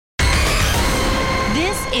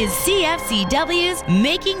is CFCW's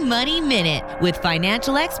Making Money Minute with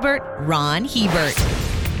financial expert Ron Hebert.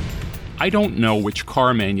 I don't know which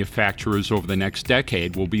car manufacturers over the next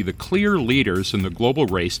decade will be the clear leaders in the global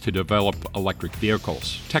race to develop electric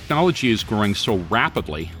vehicles. Technology is growing so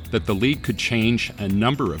rapidly that the lead could change a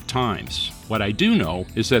number of times. What I do know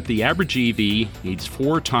is that the average EV needs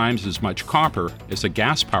 4 times as much copper as a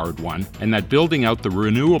gas-powered one, and that building out the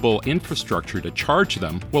renewable infrastructure to charge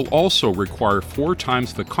them will also require 4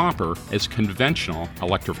 times the copper as conventional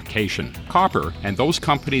electrification. Copper, and those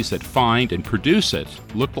companies that find and produce it,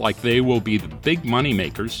 look like they will be the big money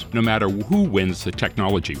makers no matter who wins the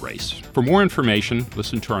technology race. For more information,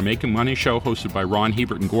 listen to our Making Money show hosted by Ron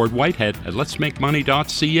Hebert and Gord Whitehead at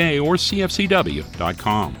letsmakemoney.ca or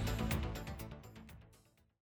cfcw.com.